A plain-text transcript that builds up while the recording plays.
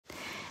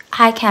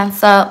Hi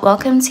Cancer,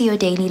 welcome to your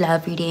daily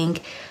love reading.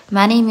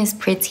 My name is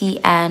Pretty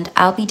and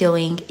I'll be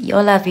doing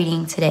your love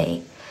reading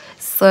today.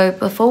 So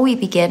before we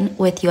begin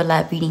with your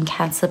love reading,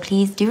 Cancer,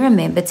 please do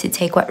remember to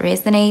take what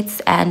resonates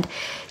and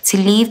to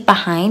leave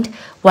behind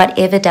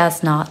whatever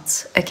does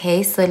not.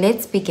 Okay, so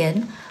let's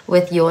begin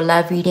with your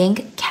love reading,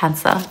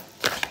 Cancer.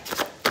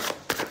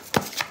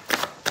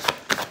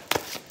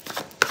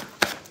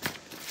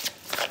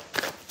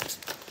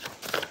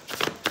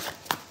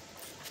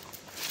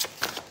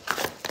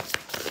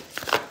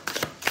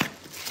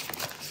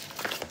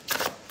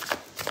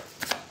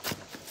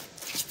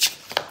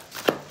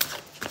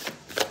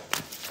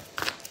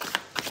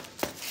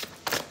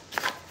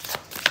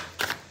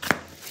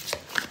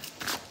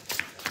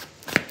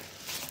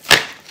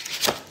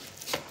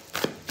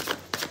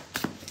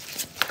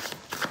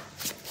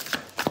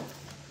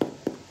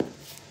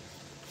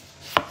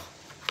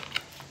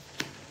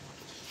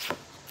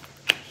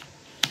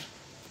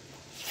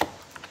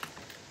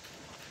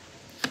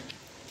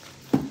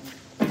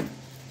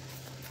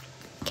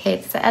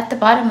 Okay, so at the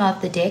bottom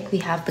of the deck, we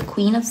have the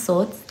Queen of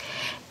Swords.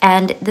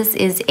 And this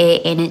is air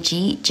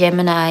energy,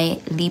 Gemini,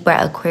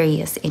 Libra,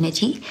 Aquarius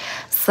energy.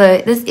 So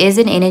this is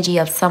an energy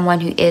of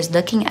someone who is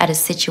looking at a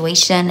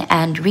situation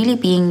and really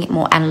being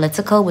more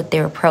analytical with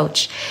their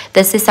approach.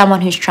 This is someone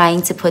who's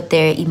trying to put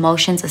their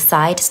emotions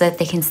aside so that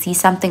they can see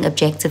something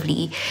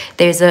objectively.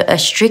 There's a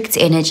strict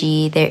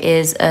energy. There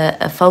is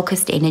a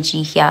focused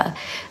energy here.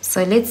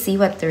 So let's see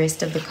what the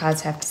rest of the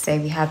cards have to say.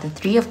 We have the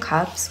Three of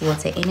Cups,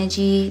 water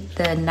energy,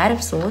 the Knight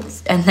of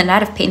Swords, and the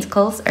Knight of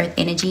Pentacles, earth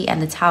energy,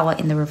 and the Tower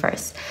in the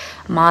reverse,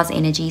 Mars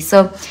energy.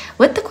 So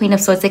with the Queen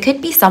of Swords, there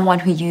could be someone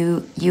who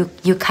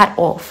you cut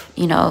off.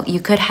 You know, you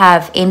could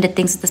have ended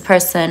things with this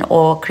person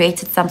or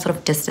created some sort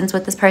of distance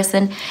with this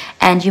person,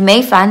 and you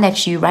may find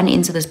that you run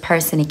into this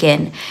person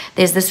again.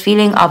 There's this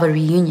feeling of a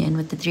reunion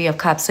with the Three of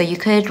Cups. So you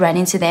could run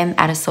into them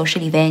at a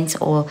social event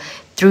or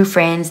through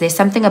friends. There's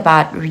something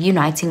about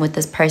reuniting with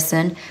this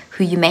person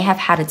who you may have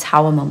had a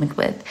tower moment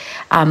with.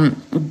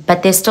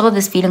 But there's still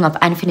this feeling of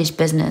unfinished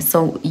business.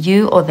 So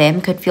you or them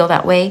could feel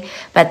that way.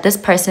 But this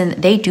person,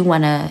 they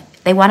want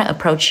to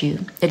approach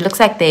you. It looks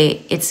like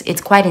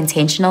it's quite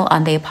intentional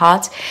on their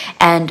part.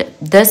 And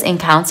this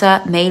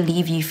encounter may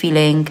leave you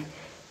feeling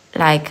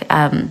like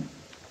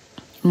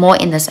more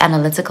in this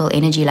analytical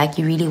energy, like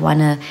you really want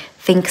to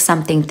think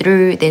something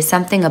through. There's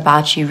something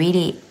about you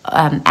really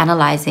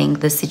analyzing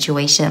the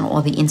situation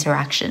or the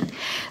interaction.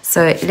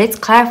 So let's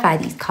clarify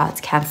these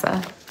cards,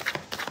 Cancer.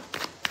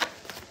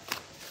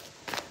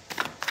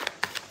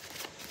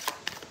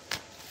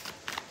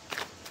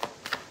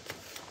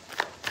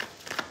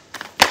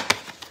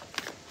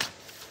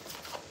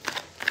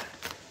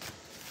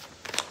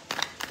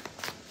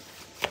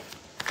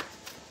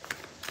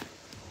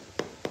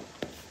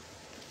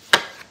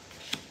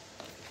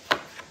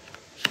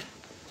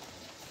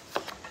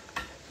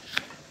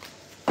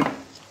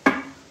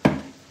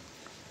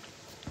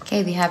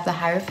 Okay, we have the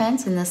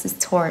Hierophant, and this is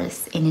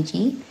Taurus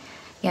energy.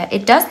 Yeah,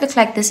 it does look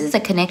like this is a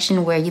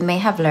connection where you may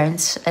have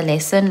learned a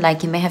lesson,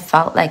 like you may have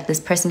felt like this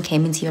person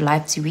came into your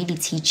life to really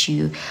teach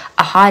you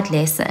a hard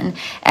lesson.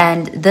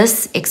 And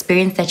this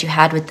experience that you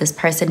had with this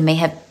person may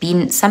have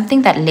been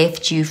something that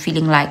left you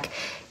feeling like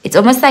it's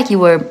almost like you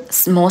were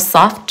more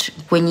soft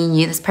when you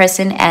knew this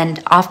person.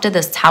 And after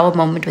this tower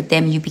moment with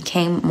them, you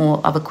became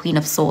more of a Queen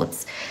of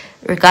Swords,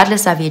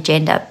 regardless of your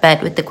gender.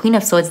 But with the Queen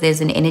of Swords,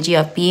 there's an energy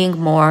of being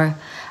more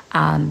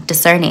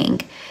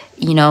discerning,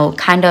 you know,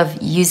 kind of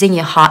using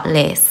your heart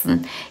less,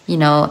 you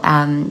know,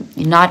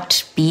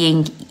 not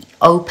being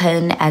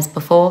open as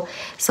before.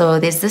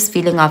 So there's this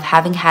feeling of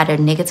having had a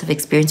negative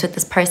experience with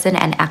this person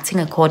and acting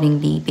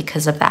accordingly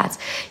because of that.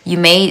 You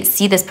may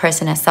see this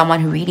person as someone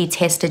who really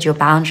tested your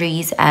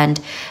boundaries and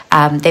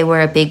they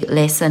were a big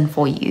lesson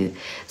for you.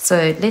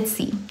 So let's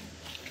see.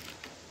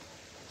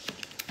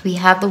 We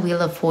have the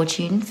Wheel of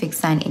Fortune, fixed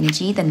sign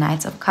energy, the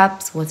Knight of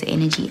Cups, water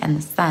energy, and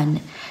the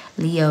Sun,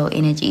 Leo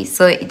energy.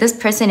 So this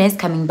person is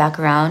coming back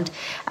around.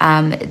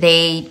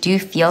 They do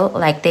feel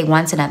like they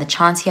want another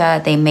chance here.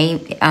 They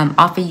may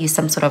offer you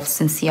some sort of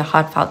sincere,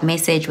 heartfelt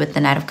message with the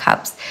Knight of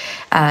Cups.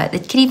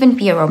 It could even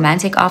be a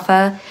romantic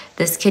offer.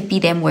 This could be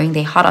them wearing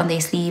their heart on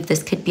their sleeve.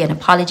 This could be an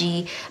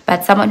apology,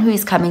 but someone who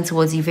is coming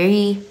towards you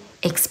very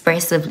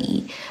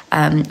expressively,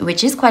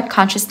 which is quite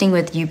contrasting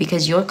with you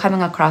because you're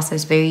coming across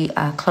as very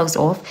closed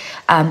off,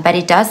 but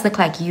it does look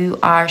like you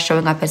are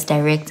showing up as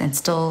direct and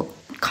still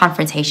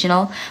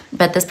confrontational,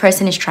 but this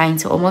person is trying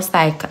to almost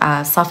like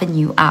soften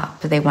you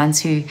up. They want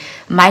to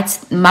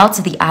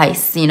melt the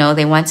ice, you know,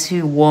 they want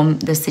to warm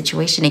the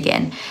situation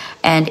again.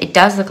 And it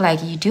does look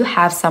like you do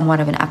have somewhat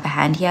of an upper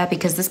hand here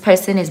because this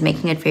person is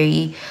making it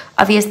very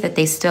obvious that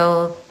they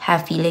still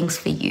have feelings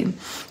for you.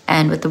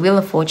 And with the Wheel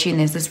of Fortune,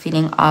 there's this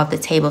feeling of the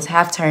tables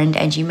have turned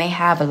and you may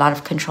have a lot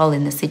of control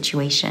in the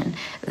situation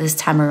this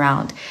time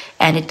around.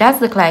 And it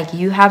does look like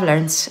you have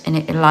learned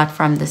a lot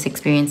from this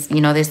experience. You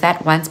know, there's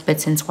that once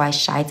bitten, twice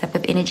shy type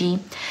of energy.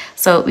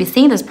 So we're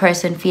seeing this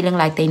person feeling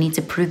like they need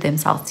to prove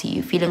themselves to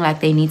you, feeling like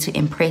they need to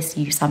impress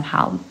you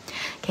somehow.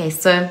 Okay,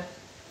 so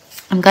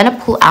I'm going to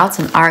pull out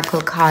an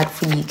oracle card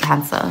for you,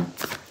 Cancer.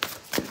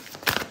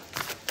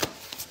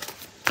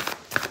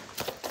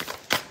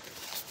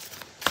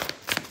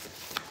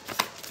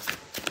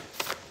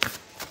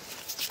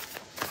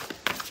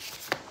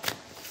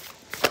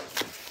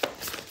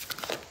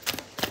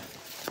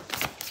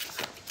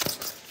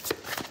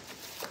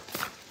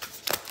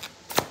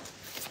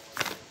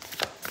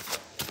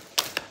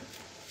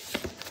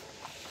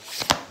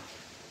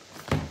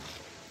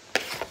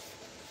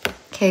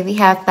 Okay, we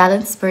have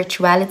balance,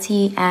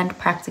 spirituality, and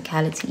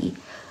practicality.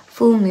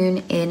 Full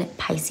moon in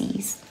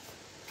Pisces.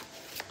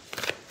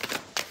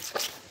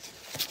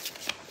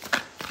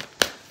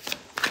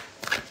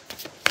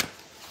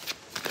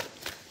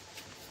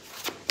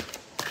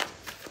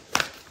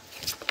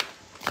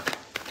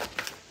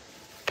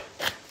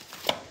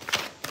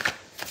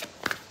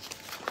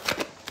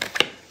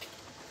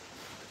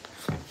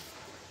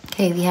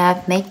 Okay, we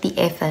have make the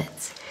effort.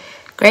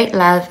 Great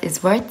love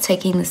is worth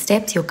taking the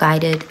steps you're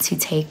guided to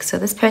take. So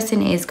this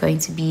person is going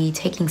to be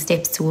taking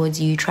steps towards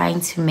you,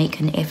 trying to make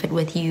an effort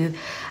with you,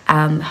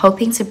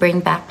 hoping to bring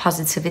back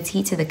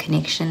positivity to the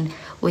connection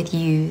with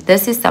you.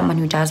 This is someone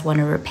who does want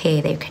to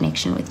repair their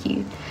connection with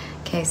you.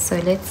 Okay, so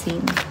let's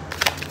see.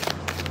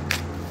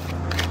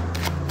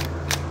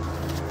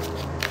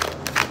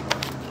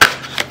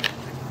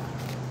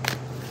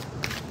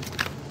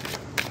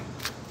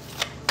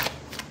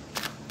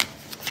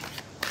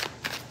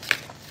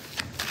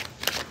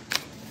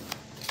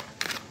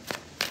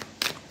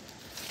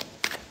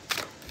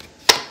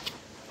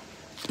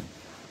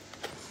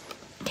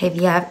 Okay,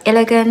 we have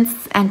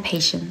elegance and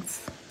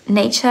patience.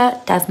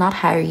 Nature does not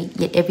hurry,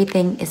 yet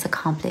everything is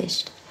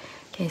accomplished.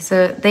 Okay,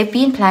 so they've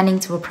been planning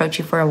to approach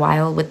you for a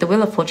while. With the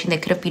Wheel of Fortune, they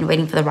could have been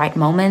waiting for the right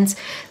moment.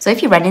 So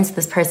if you run into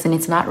this person,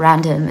 it's not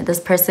random. This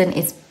person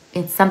it's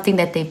something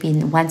that they've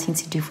been wanting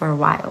to do for a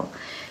while.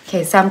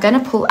 Okay, so I'm going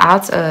to pull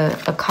out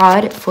a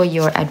card for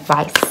your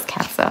advice,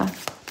 Cancer.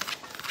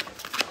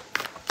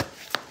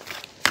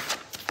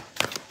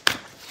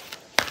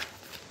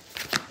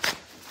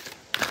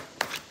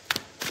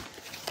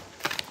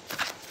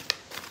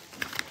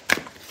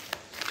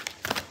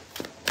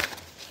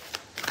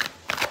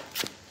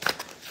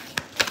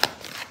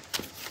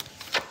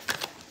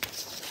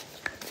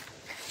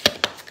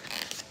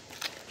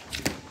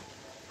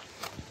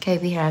 Okay,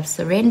 we have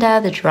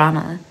surrender the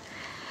drama.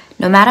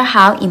 No matter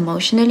how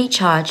emotionally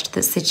charged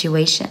the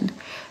situation,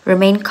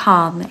 remain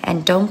calm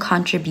and don't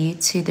contribute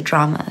to the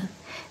drama.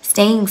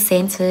 Staying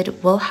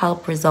centered will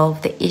help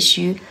resolve the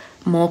issue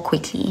more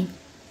quickly.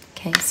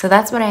 Okay, so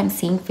that's what I'm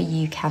seeing for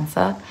you,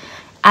 Cancer.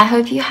 I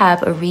hope you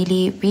have a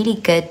really, really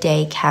good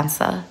day,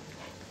 Cancer.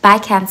 Bye,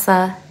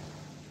 Cancer.